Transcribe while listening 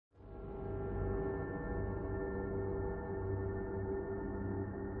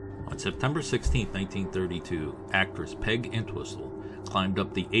On September 16, 1932, actress Peg Entwistle climbed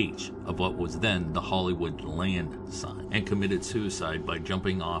up the H of what was then the Hollywoodland sign and committed suicide by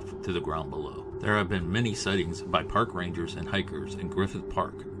jumping off to the ground below. There have been many sightings by park rangers and hikers in Griffith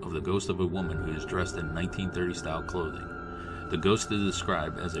Park of the ghost of a woman who is dressed in 1930s-style clothing. The ghost is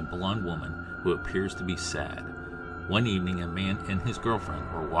described as a blonde woman who appears to be sad. One evening, a man and his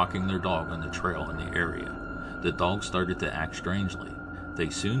girlfriend were walking their dog on the trail in the area. The dog started to act strangely. They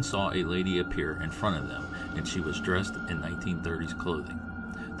soon saw a lady appear in front of them, and she was dressed in 1930s clothing.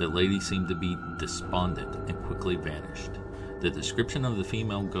 The lady seemed to be despondent and quickly vanished. The description of the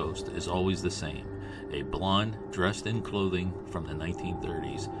female ghost is always the same: a blonde dressed in clothing from the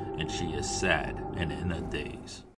 1930s, and she is sad and in a daze.